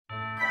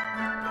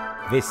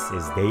This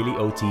is Daily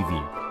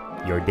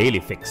OTV, your daily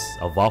fix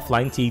of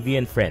offline TV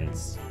and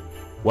friends.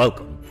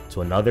 Welcome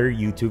to another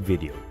YouTube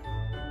video.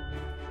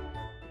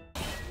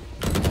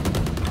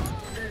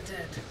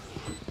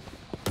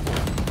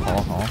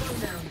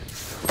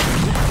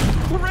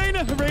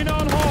 Reina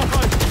on hall.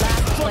 I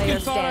fucking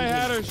thought I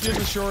had her. She has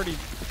a shorty.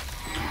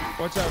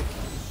 Watch out.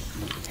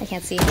 I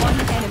can't see. One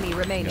enemy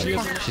remaining.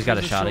 She's got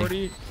a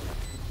shotty.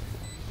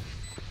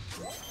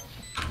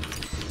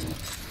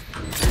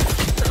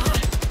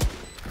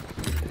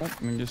 I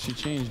guess she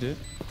changed it.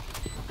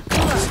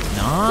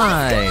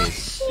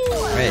 Nice.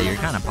 Hey, you're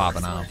kind of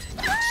popping off.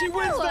 She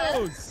wins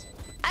those.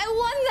 I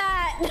won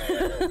that.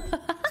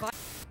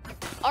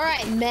 All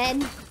right,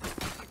 men.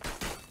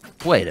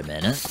 Wait a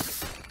minute.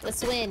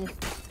 Let's win.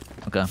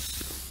 Okay.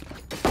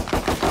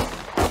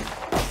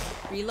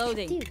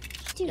 Reloading. Dude.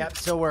 Yep,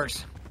 still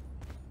works.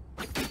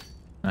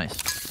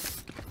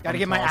 Nice. Gotta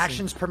get my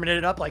actions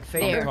permitted up like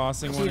Fader. I'm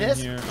tossing See one this?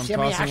 in here. I'm See how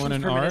many tossing one in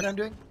actions permitted art. I'm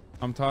doing?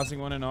 I'm tossing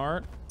one in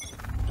art.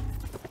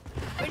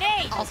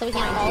 Also, we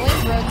can always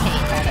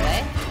rotate, by the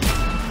way.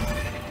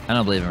 I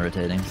don't believe in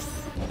rotating.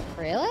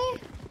 Really?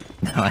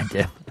 No, I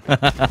do.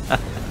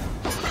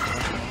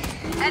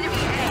 Enemy A.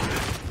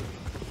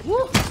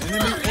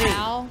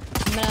 Now,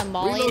 I'm gonna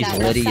molly that left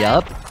Liddy side.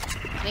 up.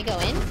 Can we go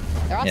in?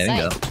 They're off Yeah, we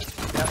can site. go.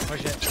 Yep,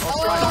 push it.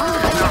 I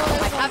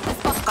have this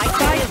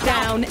Spike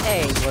down A.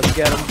 Let's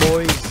get them,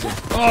 boys.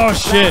 Oh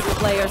shit.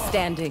 Player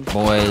standing.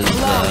 Boys,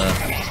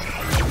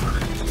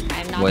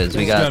 I'm not boys, the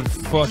we duelist. got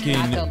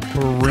Fucking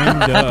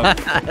brimmed up.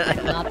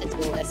 I'm not the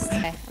duelist.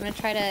 Okay, I'm gonna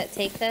try to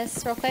take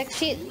this real quick.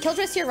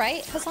 Killjoy's to your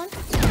right, Hassan.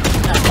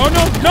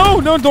 Oh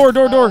no, door.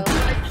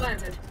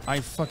 I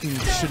fucking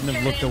shouldn't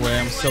have looked away.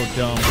 I'm so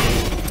dumb.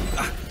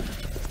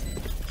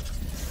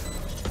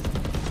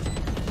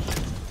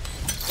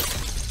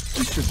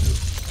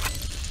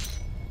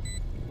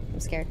 I'm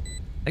scared.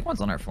 I think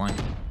one's on our flank.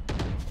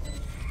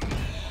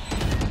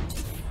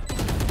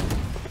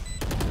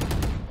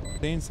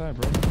 Stay inside,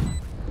 bro.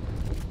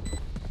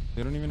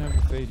 They don't even have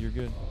a fade. You're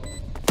good.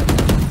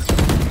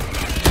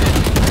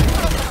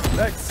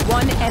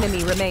 One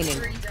enemy remaining.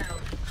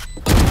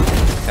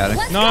 Got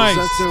it. Nice.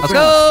 Let's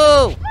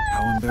go.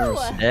 How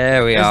embarrassing.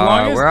 There we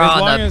are. We're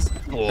on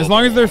the. As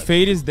long as their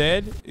fade is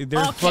dead, they're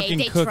Okay, fucking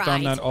they cooked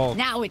on tried. that ult.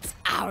 Now it's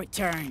our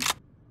turn.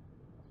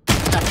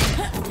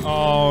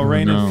 Oh,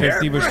 Rainer no.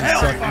 50, but she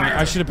sucked me.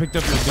 I should have picked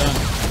up your gun.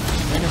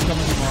 Rainer's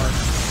coming from Art.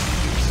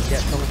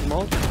 Yeah, coming from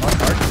ult.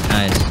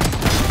 Nice.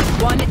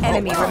 One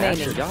enemy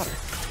remaining. Got her.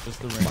 Just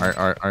the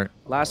Rainer. Art.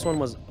 Last one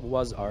was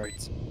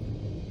Art.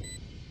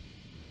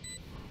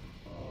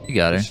 You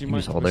got her. She You might,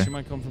 just hold her. she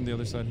might come from the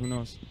other side. Who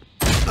knows?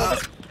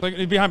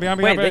 Like behind.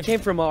 Wait, they came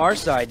from our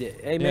side.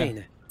 Hey, main.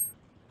 Yeah.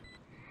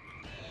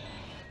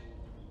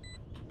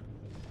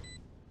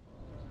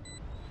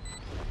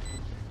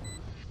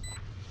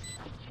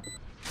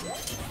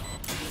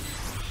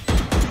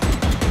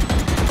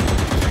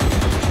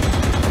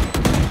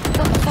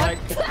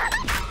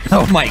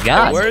 Oh my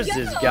god. Where's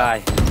this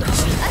guy?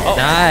 Oh,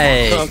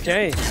 Nice.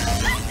 okay.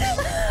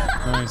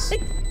 Nice.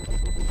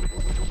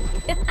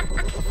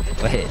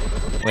 Wait.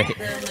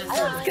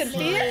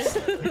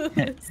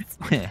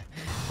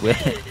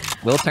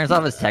 Will turns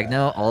off his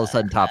techno, all of a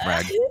sudden top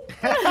frag.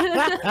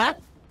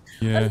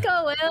 Yeah. Let's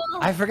go, Will.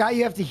 I forgot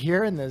you have to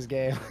hear in this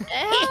game.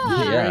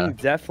 Yeah.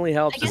 Definitely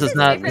helps. I guess This his is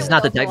not favorite the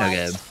Will techno to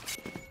game. watch.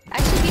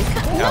 Actually, he's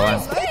kind of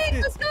nice.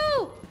 Quick, let's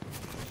go.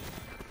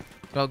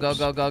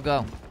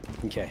 Go.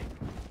 Okay.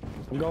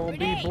 I'm going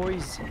B,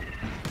 boys.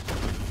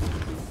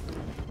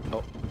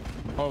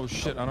 Oh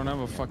shit, I don't have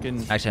a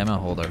fucking. Actually, I'm gonna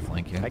hold our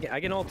flank here. I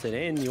can ult it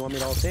in. You want me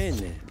to ult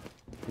in?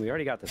 We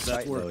already got the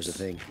site, though, is the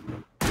thing.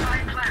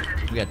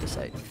 We got the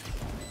site.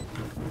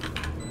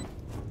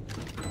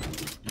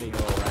 Big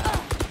ol'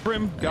 rat.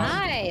 Brim. Got him.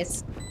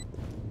 Nice.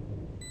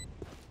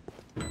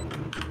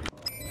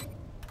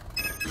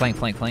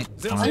 Flank. On flank.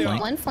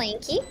 One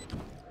flanky.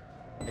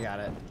 I got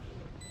it.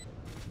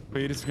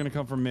 Wait, it's gonna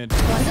come from mid.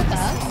 One's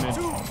above. Mid.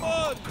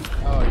 Oh,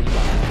 you got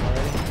it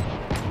already?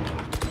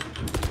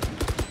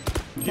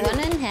 One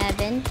in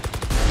heaven.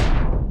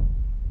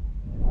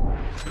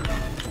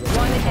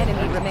 One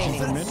enemy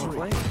remaining. Mid.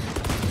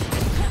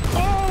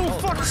 Oh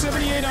fuck!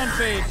 78 on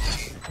fade.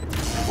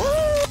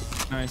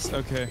 Nice.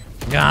 Okay.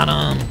 Got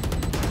him.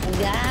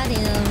 Got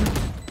him.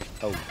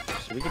 Oh,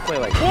 so we can play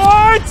like.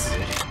 What?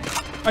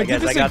 I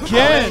did this again.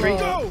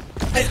 Let's go.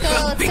 Let's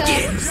go.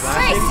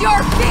 Face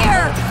your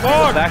fear!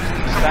 Fuck. Back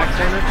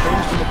corner,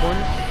 cringe in the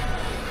corner.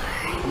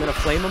 I'm gonna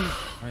flame him.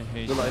 I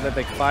hate Do that.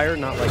 like fire,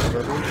 not like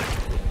verbally.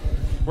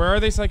 Where are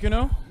they,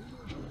 Sykkuno?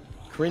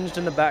 Cringed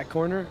in the back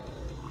corner,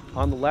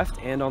 on the left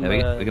and on Yeah,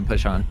 the we can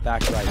push on.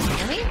 back right.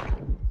 Can we?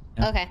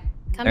 Yeah. Okay.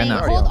 They're Coming.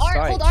 not Hold already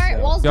on art. site,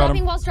 so- Walls Got dropping.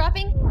 him. Walls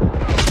dropping.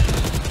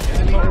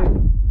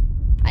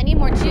 I need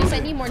more juice. I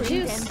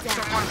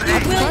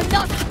will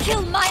not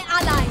kill my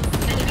allies.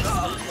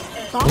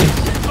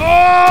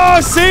 Oh,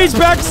 Sage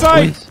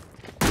backside.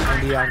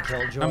 Be on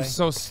Killjoy. I'm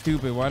so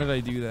stupid. Why did I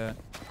do that?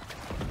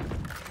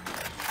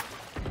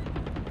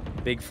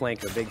 Big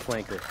flanker, big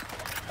flanker.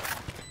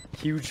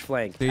 huge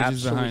flank. Sage is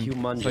Absolutely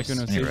behind. humongous.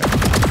 Sykkuno You're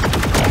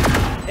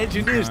Sage. right.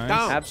 Engineers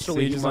down.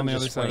 Absolutely Sage is on the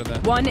other humongous side of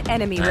flank. that. One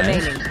enemy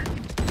remaining.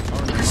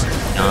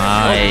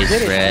 Nice,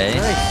 Did it. Rae.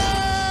 Nice.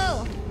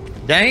 Oh!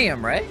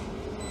 Damn, Rae.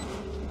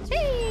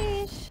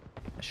 Sheesh.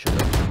 I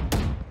should've.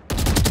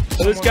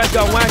 Oh, this guy's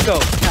got wacko.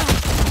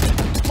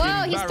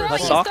 Whoa, he's throwing,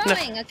 he's Hassan.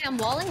 throwing. Okay, I'm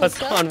walling. Let's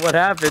go. Hassan, what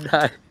happened?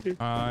 You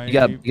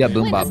got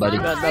boom bot, buddy.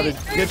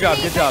 Good job,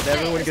 good job.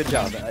 Everyone, good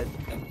job.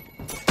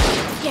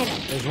 Get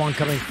it. There's one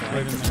coming. Right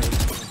in there.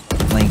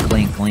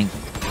 Clink.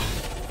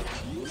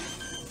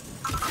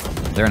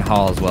 They're in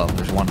hall as well.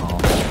 There's one hall.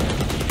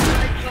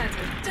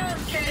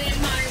 Don't get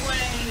in my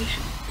way.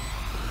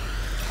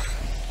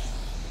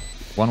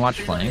 One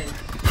watch flank.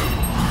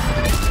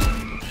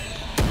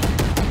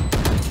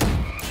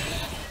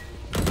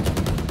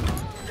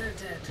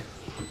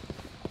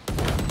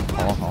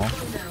 Hall.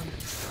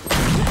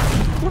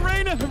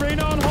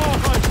 Harena on hall.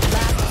 I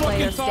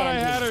Player fucking thought I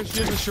had her. standing. She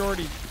has a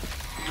shorty.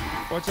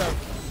 Watch out.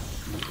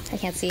 I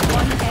can't see.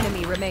 One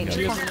enemy remaining.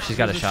 She's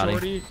got a shotty.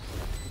 shorty.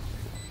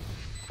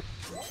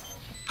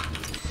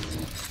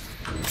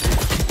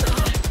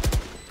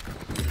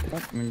 I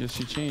guess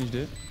she changed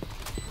it.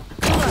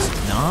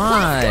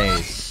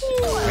 Nice.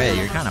 Rae,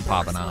 you're kind of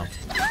popping off.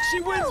 She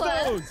wins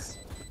those.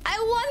 I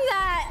won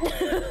that.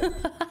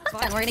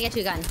 We're gonna get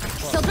you a gun.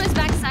 Killjoy's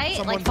back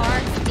sight, like far,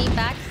 deep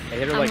back. I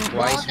hit her like twice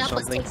walling or up,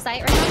 let's something. take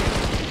sight right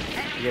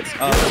now. He gets,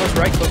 close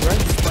right.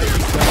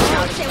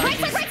 Oh shit, right.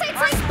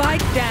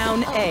 Spike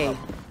down A.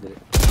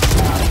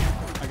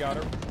 I got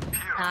her.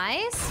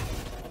 Nice.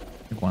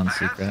 One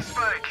secret.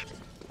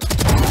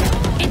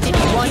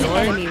 One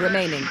enemy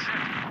remaining.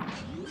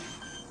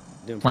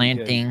 Doing pretty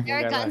good. Planting. There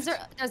are One guy guns.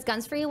 left. There's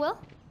guns for you, Will.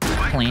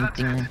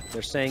 Planting.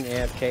 They're saying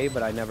AFK,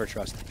 but I never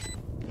trust them.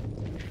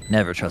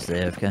 Never trust the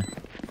AFK.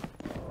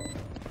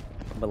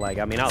 But like,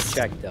 I mean, I'll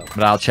check though.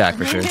 But I'll check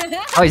for sure.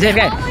 Oh, he's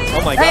AFK.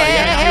 Oh my god,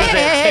 yeah, he was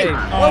AFK.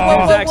 Whoa, He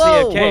was actually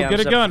AFK. Whoa, I'm get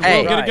a gun.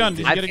 Hey, Whoa, get a gun.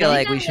 Did you I get a feel gun?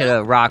 like we should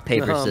have rock,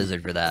 paper,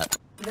 scissors for that.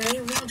 They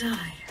will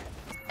die.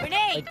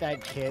 Like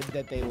that kid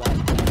that they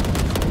left.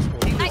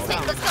 Nice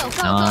hit. Let's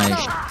go.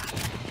 Nice.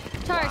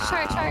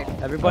 Charge.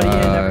 Everybody in,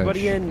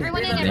 everybody in.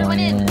 Everyone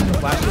in.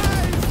 Flash.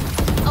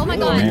 Oh my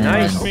god.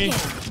 Nice. Me.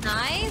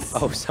 Nice.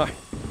 Oh, sorry.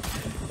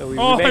 So we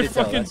Oh, made I it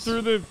though. fucking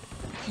threw the.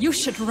 You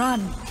should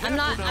run. I'm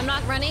not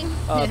running.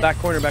 Back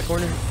corner.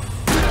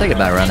 Think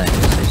about running.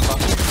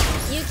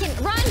 You can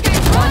run,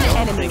 guys. Run.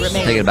 Enemy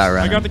remaining. Think about I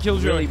running. got the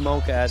killjoy. Really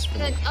monk ass for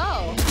me. Good.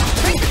 Oh.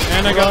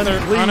 And I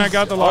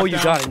got the lockdown. Oh, you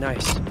got it.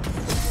 Nice.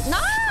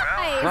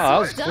 Nice. that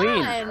was Well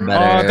clean. done.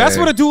 Better. That's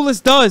what a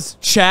duelist does,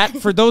 chat.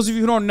 For those of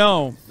you who don't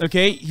know,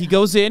 okay, he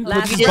goes in,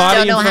 puts his You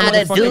body in don't know front of how the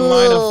to fucking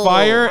line of duel.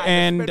 fire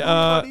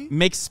and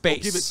makes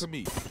space.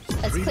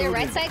 Let's clear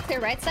right side.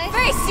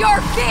 Face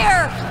your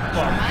fear.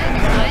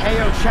 Hey,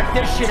 yo, check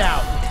this shit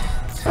out.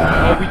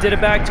 Oh, we did it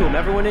back to him.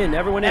 Everyone in. We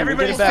did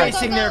Everybody's it back.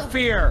 facing their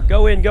fear.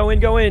 Go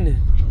in.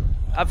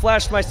 I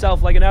flashed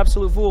myself like an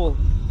absolute fool.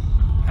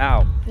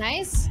 Ow.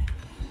 Nice.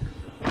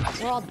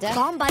 We're all dead.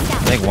 I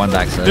think one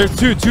backside. There's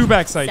two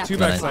backside,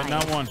 Nice.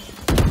 not one.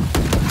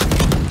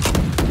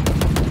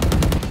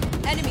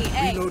 Enemy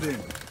A.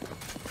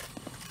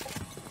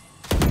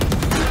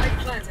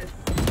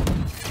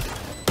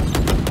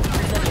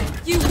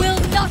 You will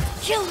not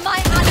kill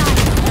my ally.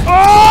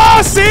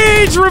 Oh,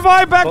 Sage!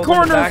 Revive back Both in the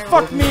corner. back,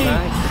 Fuck both in the me.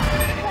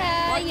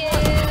 back.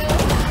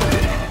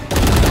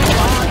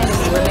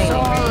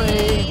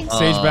 Sorry.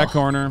 Sage back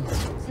corner.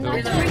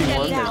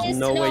 There's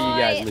no way you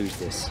guys lose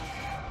this.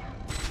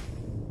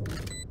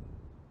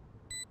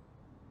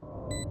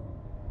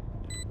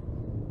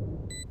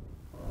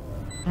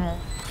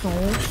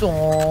 So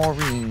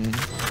sorry.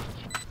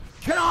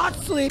 Cannot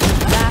sleep.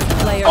 Last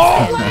player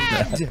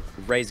standing.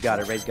 Ray's got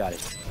it.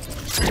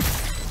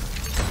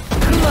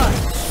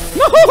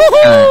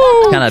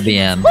 Kind of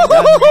BM.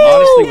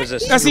 Honestly, was a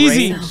That's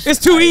easy. strange It's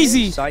too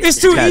easy. sight. It's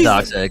too Kind of easy.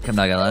 toxic. I'm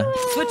not gonna lie.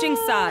 Switching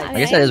sides. I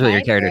guess that is what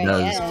your character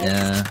does.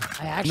 Yeah.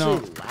 I actually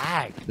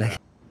lagged.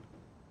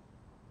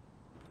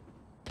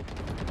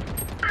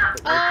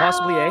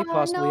 Possibly A.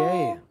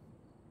 no.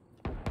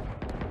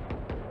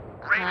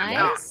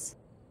 Nice.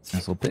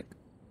 Nice little pick.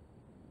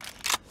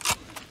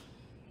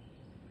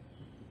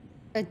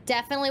 They're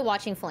definitely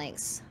watching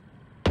flanks.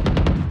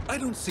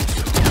 One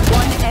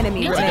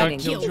enemy I got remaining.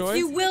 killjoy.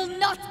 You will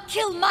not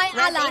kill my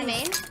ally.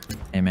 Main.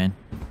 Hey, man.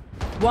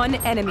 One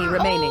enemy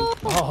remaining.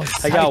 Oh,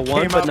 I got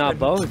one, came but up not and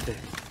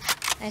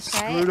both. Nice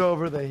try. Screwed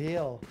over the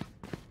heel.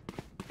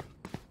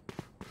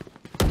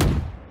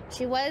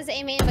 She was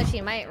A main, but she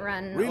might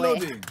run away.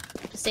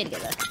 Just stay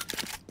together.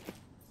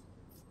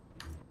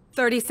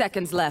 30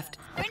 seconds left.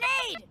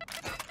 Grenade.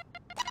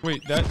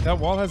 Wait, that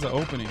wall has an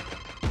opening.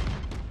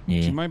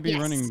 Yeah. She might be Yes.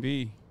 running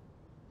B.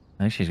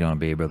 I think she's going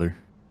B, brother.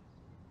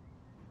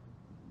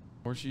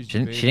 Or she's She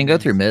didn't go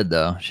through mid,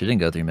 though. She didn't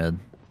go through mid.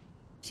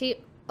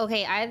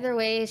 Okay, either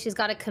way, she's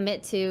got to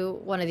commit to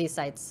one of these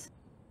sites.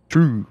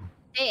 True.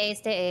 Stay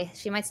A.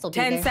 She might still be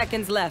 10 there.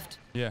 seconds left.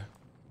 Yeah.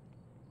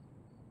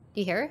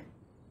 Do you hear her?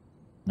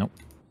 Nope.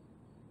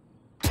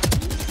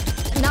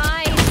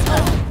 Nice.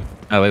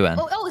 Oh. Oh, we win.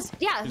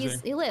 Yeah,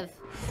 he lived.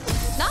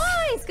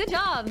 Nice, good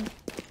job.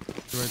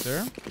 Right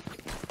there.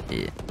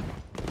 Yeah.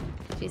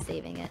 She's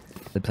saving it.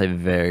 They play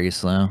very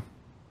slow.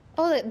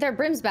 Oh, their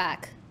brim's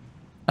back.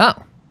 Oh.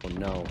 Oh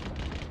no.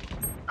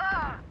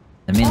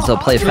 It means they'll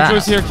play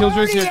Killjoy's fast. here.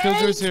 Killjoy's here.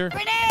 Killjoy's here.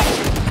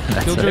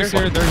 Killjoy's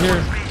here. They're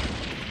here.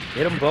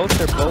 Hit them both.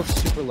 They're both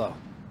super low.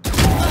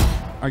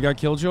 I got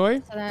Killjoy.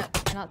 So they're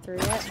not through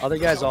yet. Other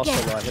guy's also low.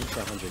 I hit him for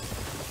 100.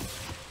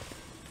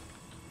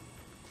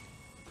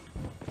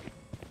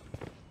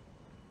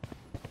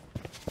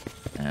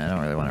 Yeah, I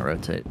don't really want to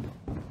rotate.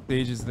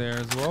 Sage is there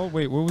as well.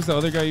 Wait, what was the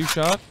other guy you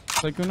shot?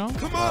 Sykkuno?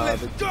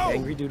 The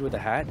angry dude with the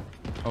hat.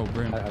 Oh,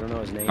 Brim. I don't know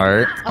his name.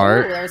 Art.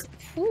 Oh, there's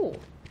two.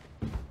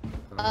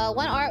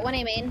 One art, one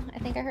A main. I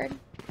think I heard.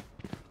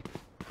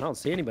 I don't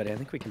see anybody. I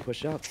think we can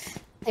push up.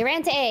 They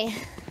ran to A.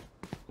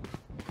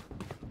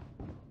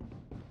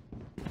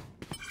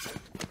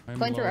 I'm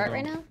Going through low, art though.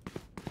 right now.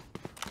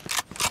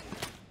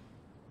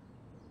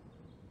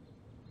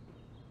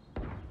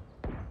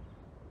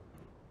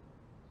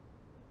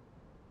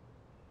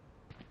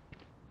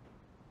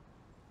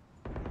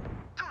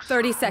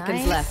 Thirty seconds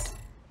Nice. left.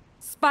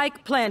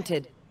 Spike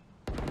planted.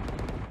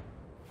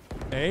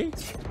 A?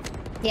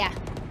 Yeah.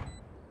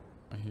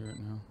 I hear it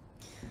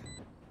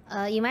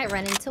now. You might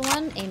run into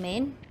one. A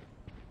main.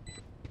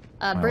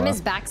 Brim wow.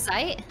 is back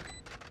site.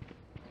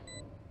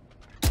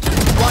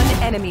 One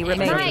enemy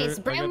remaining. Nice.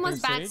 I Brim got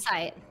was their back Sage.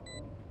 site.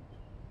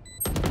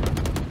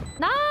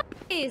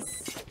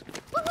 Nice.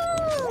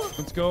 Woohoo!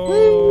 Let's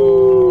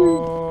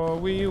go.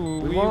 We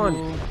won.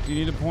 Do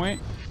you need a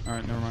point? All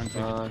right, never mind.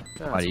 Take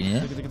it. Why do you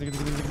need it?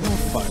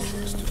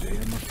 Today,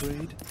 I'm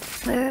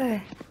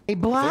afraid. A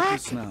black?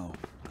 Focus now.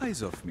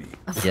 Eyes off me.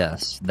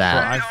 Yes, Bro,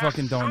 that. I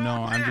fucking don't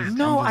know. I'm just.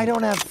 No, I'm just, I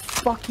don't have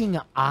fucking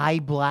eye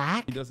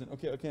black. He doesn't.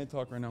 Okay, I can't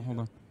talk right now. Hold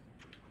on.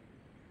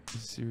 This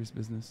is serious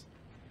business.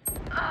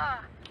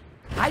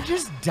 I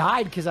just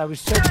died because I was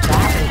so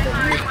baffled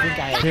that you would think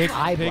I had Pick,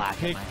 eye pick, black.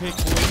 pick, pick.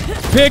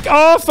 Pick.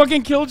 Oh,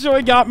 fucking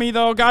Killjoy got me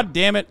though. God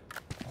damn it.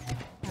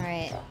 All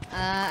right.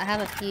 I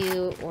have a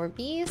few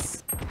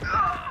Orbeez.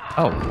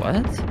 Oh,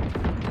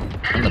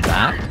 what? In the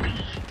back?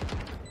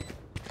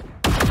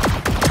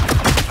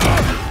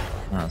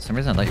 Oh, for some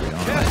reason I thought you were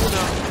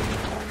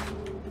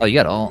going. Oh, you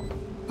got ult.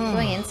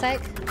 Going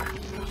inside.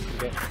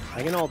 Okay.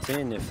 I can ult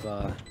in if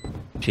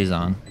She's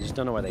on. I just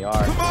don't know where they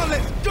are.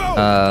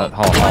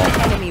 Hall.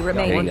 One enemy There you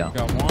remaining. go.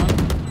 Got one.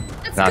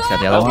 Scott's got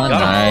the other one. Oh,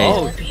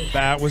 Nice.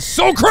 That was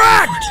so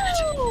cracked.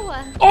 Ooh.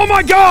 Oh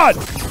my god.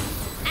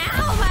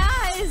 Ow, my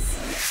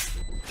eyes.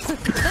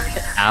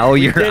 Ow,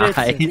 your did it.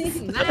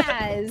 eyes. My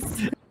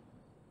eyes.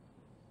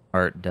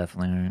 Art,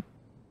 definitely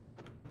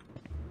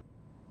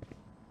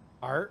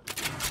art. Art?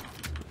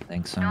 I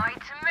think so. Wait,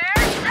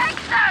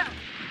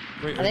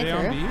 Are are they they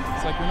on through? B?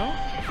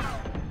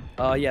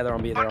 Sykkuno? yeah, they're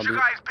on B. They're on B.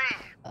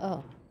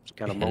 Oh.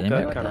 Kind of Hit mocha.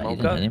 anybody? Kind of You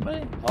didn't hit mocha.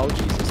 anybody? Oh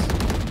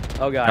Jesus.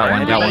 Oh God. Got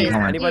one, got one, got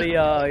one. Anybody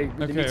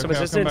Okay, need some okay,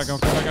 assistance? I'll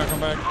come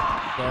back.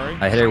 Sorry.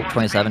 I hit her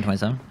 27,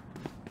 27.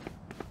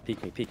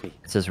 Peek me. Peek me.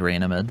 It says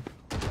Reina mid.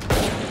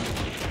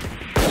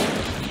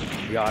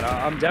 God,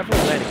 I'm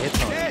definitely landing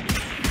hits on it.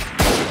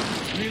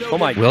 Oh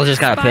my. Will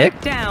just got a pick.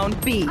 Spike down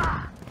B.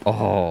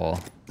 Oh,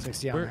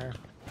 60 on her.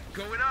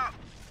 that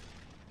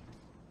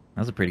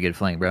was a pretty good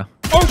flank, bro.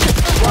 Oh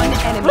shit. One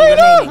enemy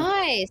remaining.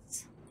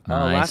 Nice.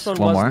 Last one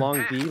One was more.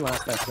 long B.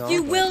 Last I saw.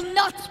 You will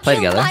not Play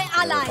kill together. my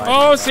ally.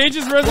 Oh, Sage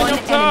is resing One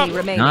up top. enemy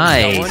remaining.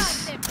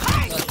 Nice.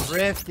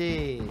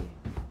 Thrifty.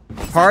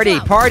 Party.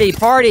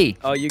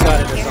 Oh, you got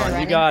it, Hassan.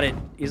 You got it.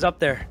 He's up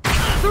there.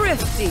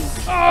 Thrifty.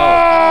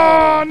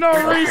 Oh, no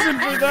reason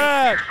for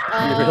that.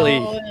 You really.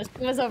 It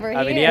was over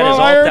I mean, he here. had his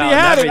Well, I ult already down,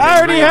 had it. I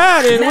already everything.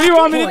 had it. What do you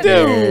want me to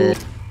do?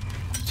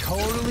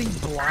 Totally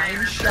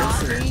blind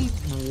shot me.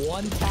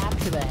 One tap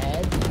to the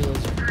head feels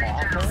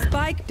awful.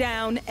 Spike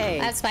down A.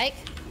 That spike.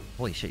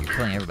 Holy shit, you're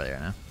killing everybody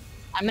right now.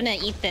 I'm gonna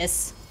eat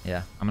this.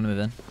 Yeah, I'm gonna move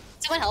in.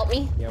 Someone help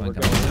me. Yeah, we're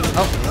Come going.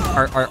 Oh,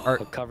 art. I'll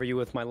cover you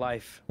with my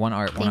life. One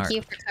art. Thank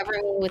you for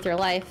covering me with your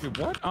life. Dude,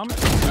 what? Oh,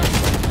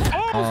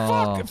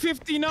 Oh. fuck.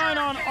 59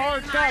 on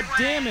art. God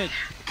damn it.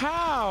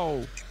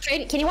 How?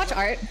 Trade. Can you watch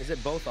art? Is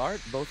it both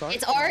art? Both art?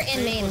 It's art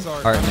and main.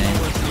 Art main.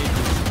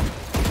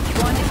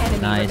 One enemy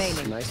Nice.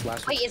 remaining. Nice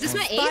last one. Wait, is this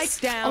my Spike ace?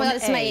 down Oh my god,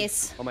 this is my A.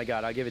 ace. Oh my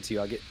God, I'll give it to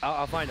you.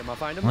 I'll find him. I'll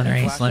find him. Leonard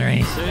Ace. Flash Leonard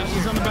him. Ace.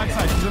 He's on the back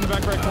side. He's on the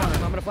back right corner.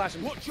 I'm gonna flash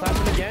him. Flash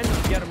him again.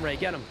 Get him, Ray.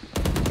 Get him.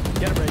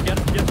 Get him, Ray. Get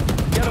him. Get him.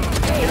 Get him.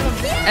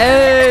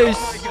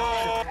 Ace.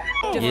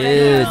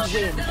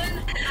 Huge.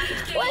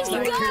 Let's go!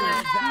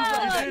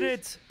 You did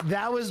it.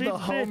 That was the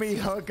homie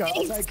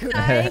hookups. I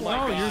couldn't.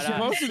 No, you're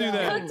supposed to do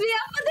that. Hooked me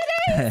up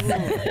with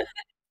an ace!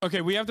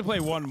 Okay, we have to play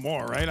one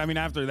more, right? I mean,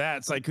 after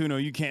that,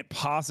 Sykkuno, you can't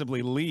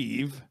possibly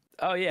leave.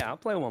 Oh yeah, I'll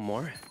play one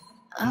more.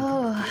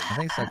 Oh, I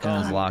think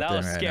Sykkuno's locked That in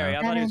was right scary. now.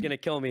 I thought he was gonna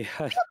kill me.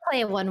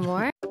 play one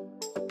more.